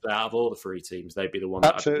way. And actually, out of all the 3 teams, they'd be the one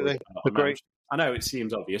that absolutely agree. I know it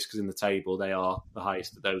seems obvious because in the table they are the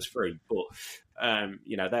highest of those 3, but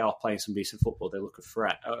they are playing some decent football. They look a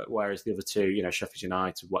threat, whereas the other 2, Sheffield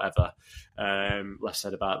United, whatever, less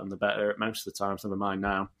said about them the better at most of the times. Never mind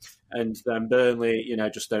now. And then Burnley,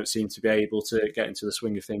 just don't seem to be able to get into the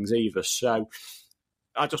swing of things either. So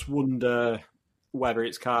I just wonder whether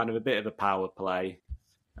it's kind of a bit of a power play.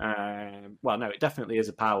 Well, no, it definitely is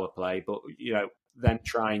a power play, but then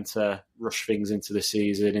trying to rush things into the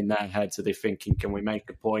season in their heads, are they thinking, can we make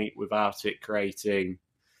a point without it creating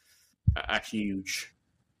a huge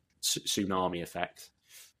tsunami effect?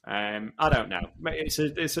 I don't know.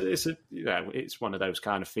 It's one of those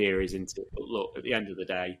kind of theories, isn't it? But look, at the end of the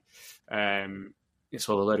day, it's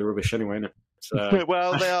all a load of rubbish anyway, isn't it? So.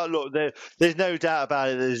 Well, they are. Look, there's no doubt about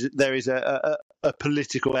it. There is a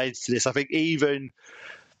political edge to this. I think even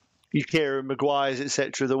your Kieran Maguires,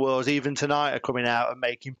 etc., of the world, even tonight, are coming out and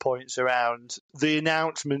making points around the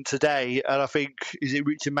announcement today. And I think, is it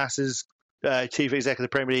Richard Masters, Chief Executive of the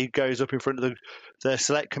Premier League, goes up in front of the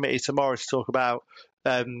select committee tomorrow to talk about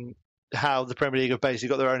how the Premier League have basically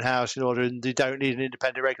got their own house in order and they don't need an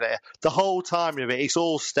independent regulator. The whole time of it, it's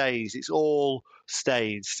all staged. It's all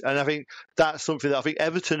staged. And I think that's something that I think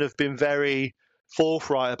Everton have been very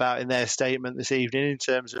forthright about in their statement this evening, in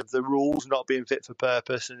terms of the rules not being fit for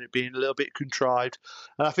purpose and it being a little bit contrived.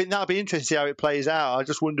 And I think that'll be interesting to see how it plays out. I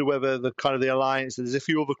just wonder whether the kind of the alliance, there's a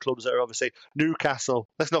few other clubs that are obviously Newcastle.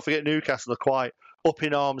 Let's not forget Newcastle are quite up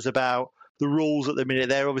in arms about the rules at the minute.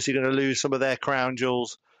 They're obviously going to lose some of their crown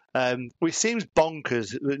jewels. Which seems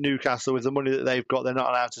bonkers that Newcastle, with the money that they've got, they're not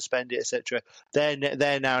allowed to spend it, etc.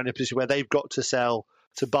 They're now in a position where they've got to sell,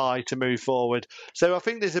 to buy, to move forward. So I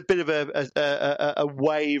think there's a bit of a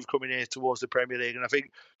wave coming here towards the Premier League, and I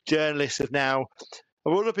think journalists have now.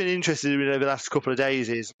 What I've been interested in over the last couple of days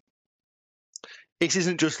is this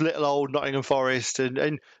isn't just little old Nottingham Forest,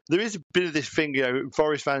 and there is a bit of this thing.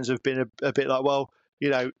 Forest fans have been a bit like, well,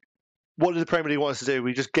 what does the Premier League want us to do?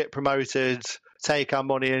 We just get promoted, take our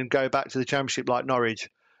money, and go back to the Championship like Norwich.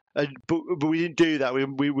 But we didn't do that.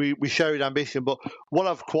 We showed ambition. But what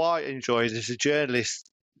I've quite enjoyed is a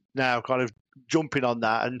journalist now kind of jumping on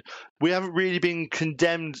that, and we haven't really been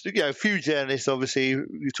condemned. A few journalists, obviously,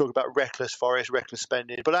 you talk about reckless Forest, reckless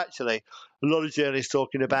spending, but actually a lot of journalists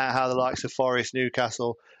talking about how the likes of Forest,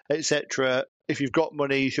 Newcastle, etc., if you've got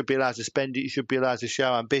money, you should be allowed to spend it, you should be allowed to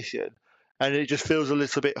show ambition. And it just feels a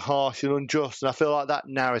little bit harsh and unjust. And I feel like that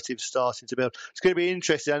narrative's starting to build. It's going to be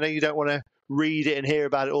interesting. I know you don't want to read it and hear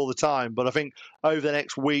about it all the time, but I think over the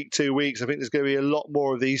next week, 2 weeks, I think there's going to be a lot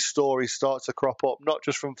more of these stories start to crop up, not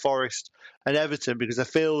just from Forest and Everton, because it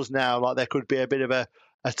feels now like there could be a bit of a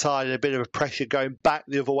tide and a bit of a pressure going back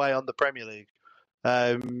the other way on the Premier League.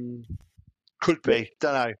 Could be.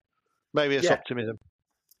 Don't know. Maybe it's optimism.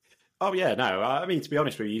 Oh, yeah, no. I mean, to be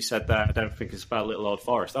honest with you, you said that I don't think it's about Little Old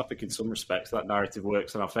Forest. I think in some respects that narrative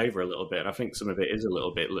works in our favour a little bit. And I think some of it is a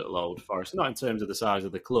little bit Little Old Forest, not in terms of the size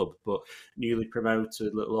of the club, but newly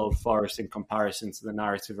promoted Little Old Forest in comparison to the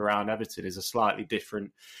narrative around Everton is a slightly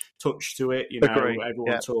different touch to it. You know,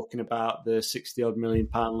 everyone talking about the £60-odd million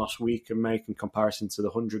loss we can make in comparison to the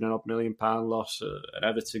 £100-odd million loss at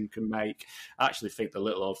Everton can make. I actually think the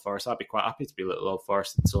Little Old Forest, I'd be quite happy to be Little Old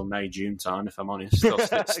Forest until May, June time, if I'm honest. I'll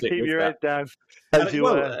stick with your head down.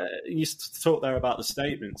 You talked there about the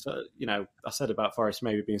statements. I said about Forest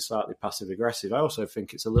maybe being slightly passive aggressive. I also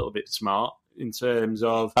think it's a little bit smart in terms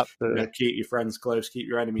of keep your friends close, keep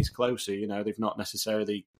your enemies closer. You know, they've not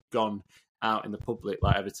necessarily gone out in the public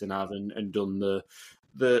like Everton have and done the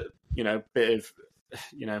bit of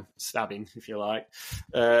stabbing, if you like,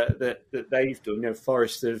 that they've done. You know,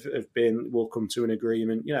 Forest have will come to an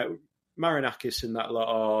agreement. You know, Marinakis and that lot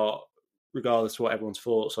are, regardless of what everyone's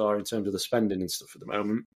thoughts are in terms of the spending and stuff at the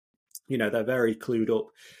moment, you know, they're very clued up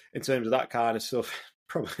in terms of that kind of stuff.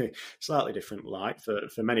 Probably slightly different light for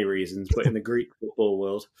many reasons, but in the Greek football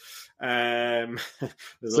world, there's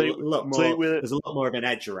a lot more of an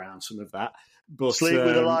edge around some of that. But sleep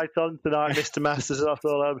with the light on tonight, Mr. Masters. That's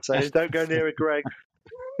all I'm saying. Don't go near it, Greg.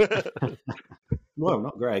 Well,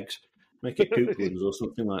 not Greg's. Make it Coupland's or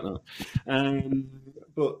something like that.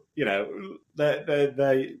 But you know,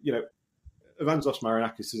 they Evangelos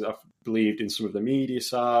Marinakis has believed in some of the media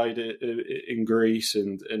side in Greece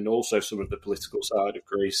and also some of the political side of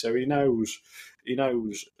Greece. So he knows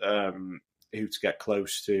who to get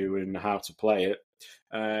close to and how to play it.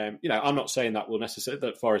 I'm not saying that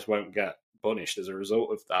that Forest won't get punished as a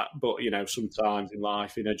result of that, but sometimes in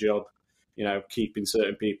life, in a job, keeping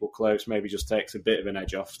certain people close maybe just takes a bit of an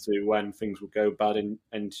edge off to when things will go bad and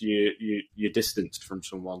you're distanced from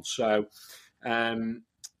someone. So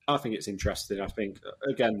I think it's interesting. I think,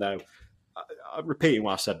 again, though, I'm repeating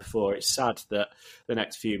what I said before, it's sad that the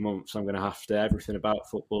next few months I'm going to have to, everything about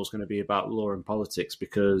football is going to be about law and politics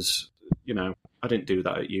because, I didn't do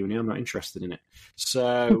that at uni. I'm not interested in it.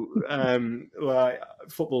 So,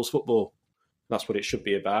 football's football. That's what it should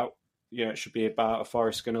be about. It should be about a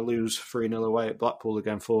Forest going to lose 3-0 away at Blackpool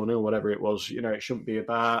again, 4-0, whatever it was. It shouldn't be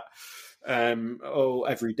about,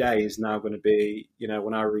 every day is now going to be,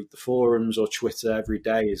 when I read the forums or Twitter, every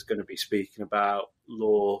day is going to be speaking about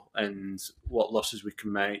law and what losses we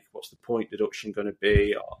can make. What's the point deduction going to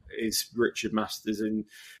be? Is Richard Masters in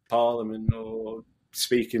Parliament or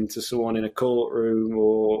speaking to someone in a courtroom?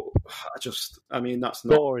 Or that's not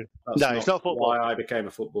boring. It's not football. Why I became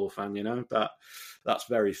a football fan. That's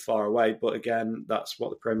very far away. But again, that's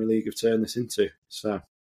what the Premier League have turned this into. So.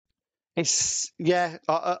 I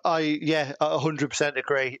 100%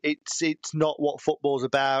 agree. It's not what football's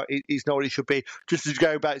about. It's not what it should be. Just to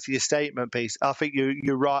go back to your statement piece, I think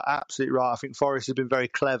you're right, absolutely right. I think Forest has been very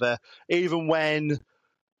clever, even when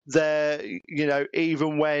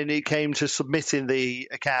it came to submitting the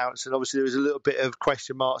accounts, and obviously there was a little bit of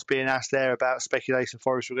question marks being asked there about speculation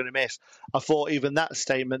Forest were going to miss. I thought even that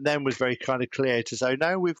statement then was very kind of clear to say,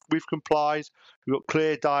 no, we've complied. We've got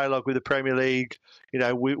clear dialogue with the Premier League.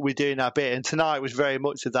 We're doing our bit. And tonight was very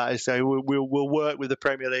much of that. So we'll work with the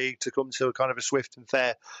Premier League to come to a kind of a swift and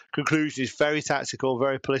fair conclusion. It's very tactical,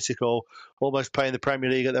 very political, almost playing the Premier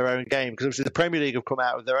League at their own game. Because obviously the Premier League have come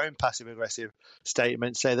out with their own passive-aggressive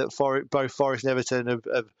statement, say that both Forest and Everton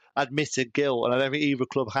have admitted guilt. And I don't think either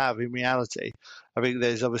club have in reality. I think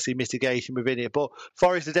there's obviously mitigation within it. But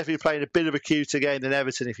Forest are definitely playing a bit of a cuter game than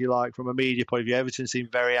Everton, if you like, from a media point of view. Everton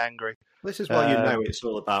seemed very angry. This is why it's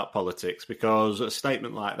all about politics, because a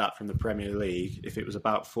statement like that from the Premier League, if it was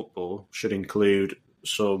about football, should include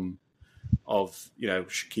some of,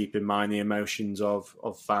 keep in mind the emotions of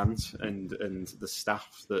fans and the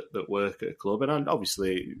staff that work at a club. And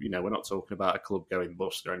obviously, we're not talking about a club going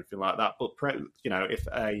bust or anything like that. But, if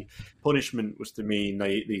a punishment was to mean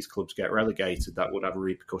these clubs get relegated, that would have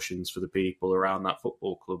repercussions for the people around that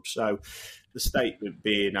football club. So the statement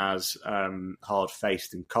being as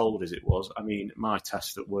hard-faced and cold as it was, my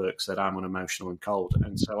test at work said I'm unemotional and cold.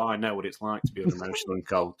 And so I know what it's like to be unemotional and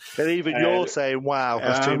cold. And even you're saying, wow,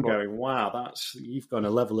 that's too much. I'm going, wow, you've gone a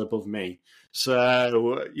level above me.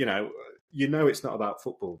 So, it's not about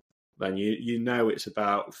football. Then it's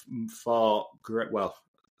about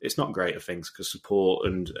it's not greater things, because support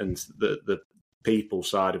and the people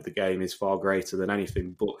side of the game is far greater than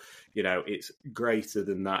anything, but it's greater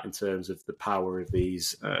than that in terms of the power of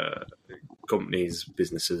these companies,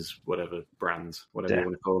 businesses, whatever, brands, whatever you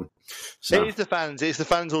want to call them. So it's the fans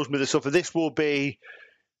ultimately that suffer. This will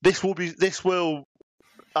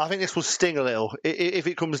I think this will sting a little if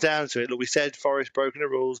it comes down to it. Look, we said Forest broken the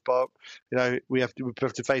rules, but we have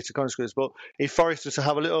to face the consequences. But if Forest was to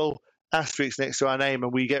have a little asterisk next to our name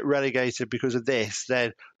and we get relegated because of this,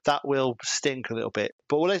 then that will stink a little bit.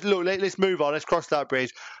 But let's move on. Let's cross that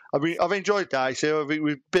bridge. I mean, I've enjoyed that. So a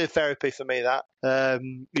bit of therapy for me. That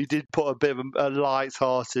you did put a bit of a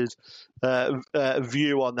light-hearted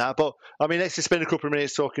view on that. But I mean, let's just spend a couple of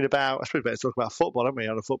minutes talking about. I suppose we better talk about football, haven't we,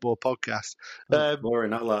 on a football podcast?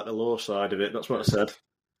 Boring. I like the law side of it. That's what I said.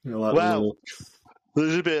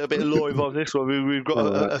 There's a bit of law involved in this one. We've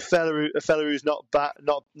got a fella who's not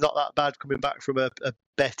that bad coming back from a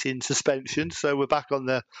betting suspension, so we're back on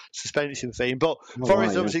the suspension theme. But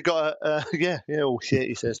Forest obviously got oh shit,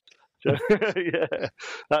 he says. So,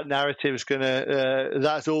 that narrative's gonna.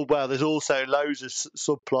 That's all. Well, there's also loads of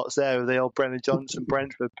subplots there with the old Brennan Johnson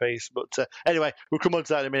Brentford piece. But anyway, we'll come on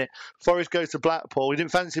to that in a minute. Forest goes to Blackpool. We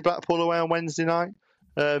didn't fancy Blackpool away on Wednesday night.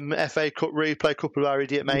 FA Cup replay, a couple of our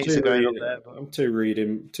idiot mates are going up there. I'm too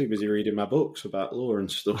busy reading my books about law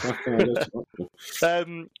and stuff. How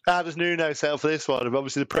does Nuno settle for this one?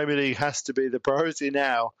 Obviously, the Premier League has to be the priority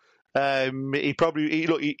now.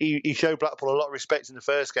 He showed Blackpool a lot of respect in the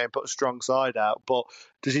first game, put a strong side out. But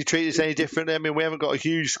does he treat this any differently? I mean, we haven't got a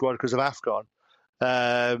huge squad because of AFCON.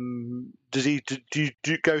 Does he do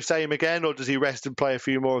you go same again, or does he rest and play a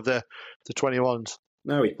few more of the 21s?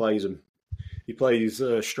 No, he plays them. He plays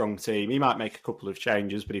a strong team. He might make a couple of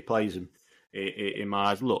changes, but he plays them. In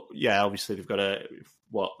my eyes, look, yeah, obviously they've got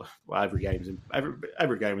every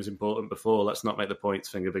game was important before. Let's not make the points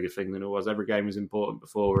thing a bigger thing than it was. Every game was important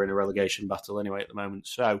before. We're in a relegation battle anyway at the moment.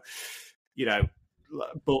 So,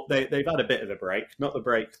 but they've had a bit of a break, not the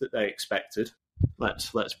break that they expected.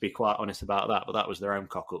 Let's be quite honest about that. But that was their own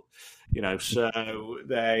cock up, So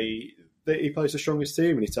he plays the strongest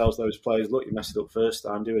team, and he tells those players, "Look, you messed it up first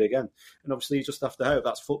time, do it again." And obviously, you just have to hope.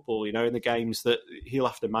 That's football, in the games that he'll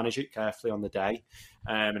have to manage it carefully on the day.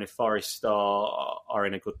 And if Forest are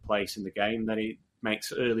in a good place in the game, then he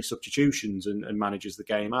makes early substitutions and manages the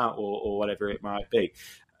game out, or whatever it might be.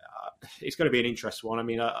 It's going to be an interesting one. I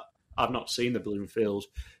mean, I've not seen the Bloomfield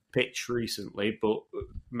pitch recently, but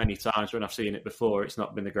many times when I've seen it before, it's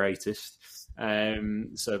not been the greatest.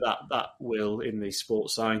 So that will, in the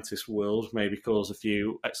sports scientist world, maybe cause a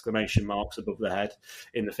few exclamation marks above the head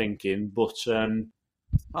in the thinking. But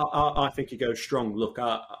I think he goes strong. Look,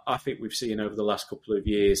 I think we've seen over the last couple of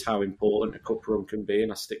years how important a cup run can be,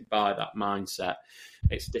 and I stick by that mindset.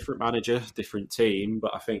 It's a different manager, different team,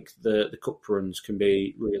 but I think the cup runs can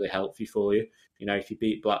be really helpful for you. If you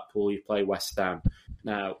beat Blackpool, you play West Ham.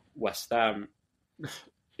 Now, West Ham,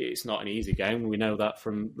 it's not an easy game. We know that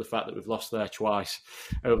from the fact that we've lost there twice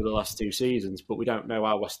over the last 2 seasons, but we don't know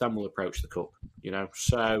how West Ham will approach the cup,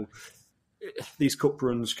 So these cup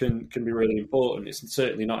runs can be really important. It's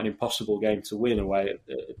certainly not an impossible game to win away at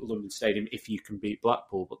London Stadium if you can beat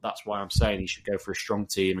Blackpool, but that's why I'm saying he should go for a strong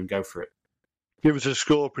team and go for it. Give us a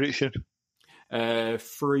score prediction.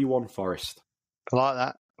 3-1 Forest. I like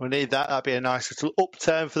that. We need that. That'd be a nice little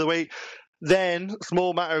upturn for the week. Then,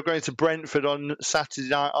 small matter of going to Brentford on Saturday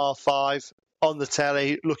night, R5, on the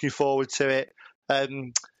telly. Looking forward to it.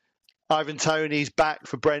 Ivan Toney's back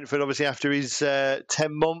for Brentford, obviously, after his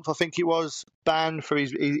 10-month, I think it was, ban for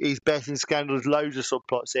his betting scandal. There's loads of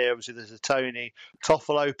subplots here. Obviously, there's a Tony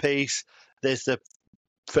Toffolo piece. There's the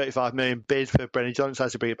 35 million bid for Brennan Johnson. I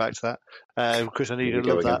have to bring it back to that because I need to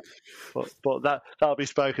love that. But that'll be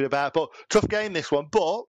spoken about. But tough game, this one.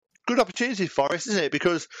 But good opportunity for Forest, isn't it?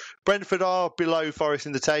 Because Brentford are below Forest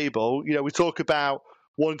in the table. We talk about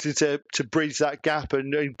wanting to bridge that gap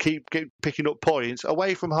and keep picking up points.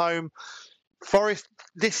 Away from home, Forest,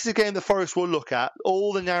 this is a game that Forest will look at.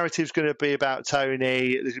 All the narrative's going to be about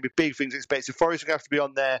Tony. There's going to be big things expected. Forest are going to have to be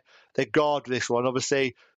on their guard with this one.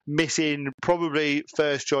 Obviously, missing probably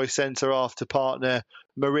first choice centre half to partner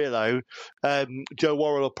Murillo. Joe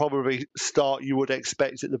Worrell will probably start, you would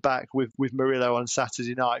expect, at the back with Murillo on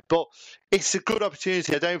Saturday night. But it's a good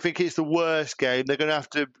opportunity. I don't think it's the worst game. They're going to have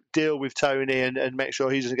to deal with Tony and make sure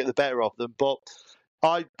he doesn't get the better of them. But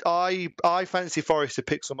I fancy Forest to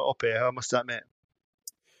pick something up here, I must admit.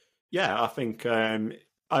 Yeah, I think I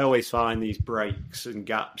always find these breaks and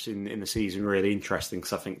gaps in the season really interesting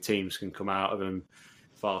because I think teams can come out of them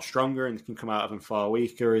far stronger and they can come out of them far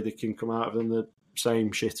weaker, or they can come out of them the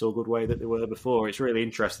same shit or good way that they were before. It's really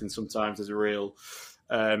interesting. Sometimes there's a real,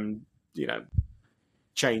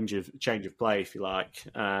 change of play, if you like.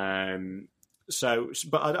 But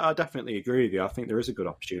I definitely agree with you. I think there is a good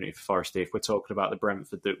opportunity for Forest if we're talking about the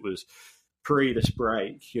Brentford that was pre this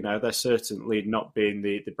break, they're certainly not being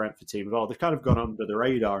the Brentford team at all. They've kind of gone under the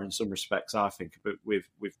radar in some respects, I think, but with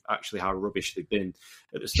actually how rubbish they've been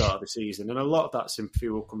at the start of the season. And a lot of that sympathy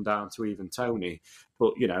will come down to even Tony.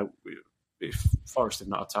 But, if Forest have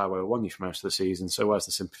not had Taiwo Awoniyi for most of the season, so where's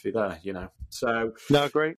the sympathy there, So no,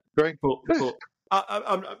 great. But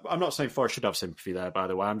I'm not saying Forest should have sympathy there, by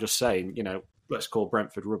the way. I'm just saying, let's call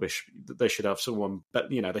Brentford rubbish. They should have someone, but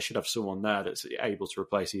they should have someone there that's able to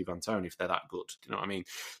replace Ivan Toney if they're that good. Do you know what I mean?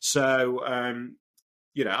 So,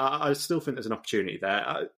 I still think there's an opportunity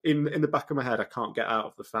there. In the back of my head, I can't get out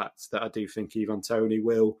of the fact that I do think Ivan Toney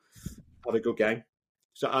will have a good game.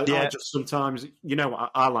 So I just sometimes,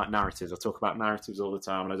 I like narratives. I talk about narratives all the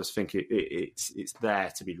time, and I just think it's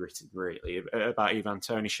there to be written, really, about Ivan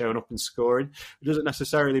Toney showing up and scoring. It doesn't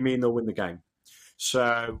necessarily mean they'll win the game.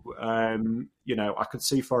 So, I could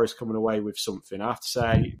see Forest coming away with something. I have to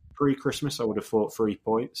say, pre-Christmas, I would have thought 3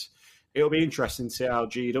 points. It'll be interesting to see how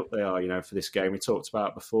G'd up they are, for this game. We talked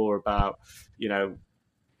about before about,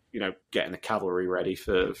 getting the cavalry ready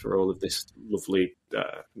for all of this lovely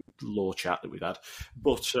law chat that we've had.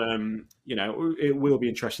 But, it will be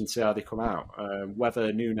interesting to see how they come out.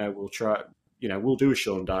 Whether Nuno will try, we'll do a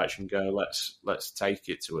Sean Dyche and go, let's take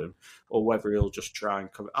it to him, or whether he'll just try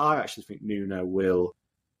and come. I actually think Nuno will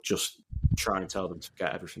just try and tell them to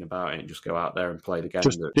forget everything about it and just go out there and play the game.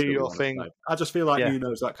 Just do your thing. I just feel like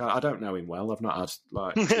Nuno's that kind. I don't know him well. I've not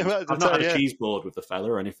had a cheese board with the fella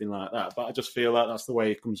or anything like that. But I just feel like that's the way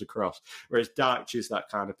he comes across. Whereas Dyche is that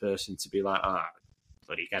kind of person to be like,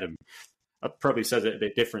 bloody get him. I probably says it a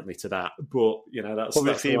bit differently to that, but that's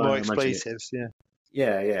probably that's a few more expletives.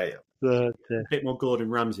 Yeah. But, a bit more Gordon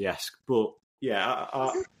Ramsay-esque, but.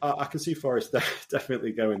 Yeah, I can see Forest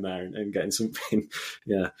definitely going there and getting something.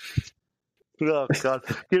 Yeah. Oh, God.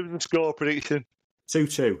 Give us a score prediction.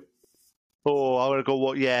 2-2. Oh, I'm going to go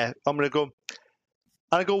what? Yeah, I'm going to go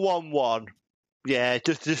 1-1. Yeah,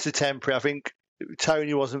 just a temporary. I think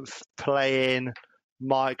Tony wasn't playing.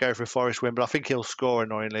 Might go for a Forest win, but I think he'll score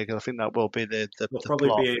annoyingly because I think that will be the probably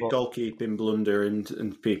plot, be a goalkeeping blunder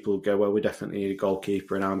and people go, well, we definitely need a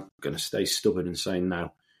goalkeeper, and I'm going to stay stubborn and say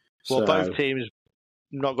no. Well, both teams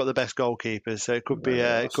not got the best goalkeepers, so it could be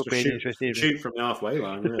an interesting. Shoot from the halfway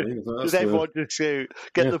line, really. Does everyone just shoot?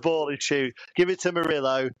 Get the ball and shoot. Give it to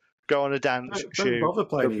Murillo. Go on a dance. Don't bother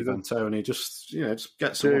playing Ivan Toney. Just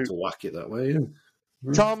get someone to whack it that way. Yeah.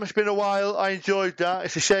 Tom, it's been a while. I enjoyed that.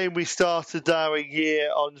 It's a shame we started our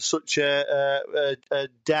year on such a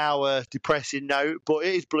dour, depressing note, but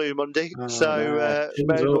it is Blue Monday, so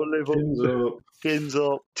may as well live up. Tins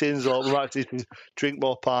up. We might have to drink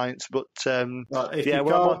more pints, but if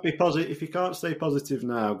you can't stay positive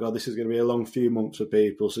now, God, this is going to be a long few months for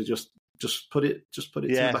people. So just put it to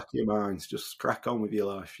the back of your minds. Just crack on with your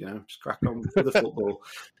life, Just crack on with the football.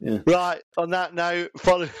 Yeah. Right. On that note,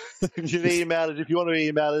 follow. You can email us if you want to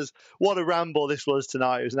email us. What a ramble this was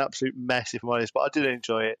tonight. It was an absolute mess, if I'm honest, but I did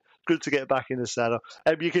enjoy it. Good to get back in the saddle.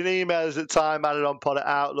 You can email us at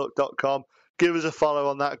timeaddedonpod@outlook.com. Give us a follow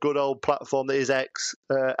on that good old platform that is X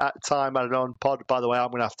at Time Added On Pod. By the way,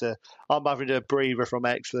 I'm having a breather from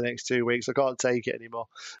X for the next 2 weeks. I can't take it anymore.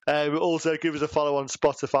 Also, give us a follow on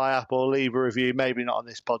Spotify, Apple. Leave a review. Maybe not on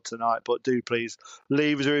this pod tonight, but do please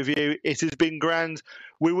leave us a review. It has been grand.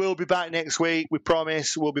 We will be back next week. We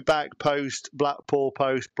promise. We'll be back post Blackpool,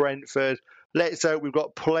 post Brentford. Let's hope we've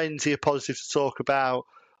got plenty of positives to talk about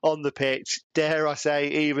on the pitch. Dare I say,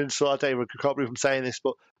 I can't believe I'm saying this,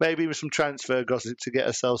 but maybe even some transfer gossip to get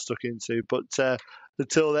ourselves stuck into. But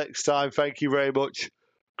until next time, thank you very much.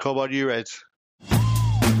 Come on, you Reds.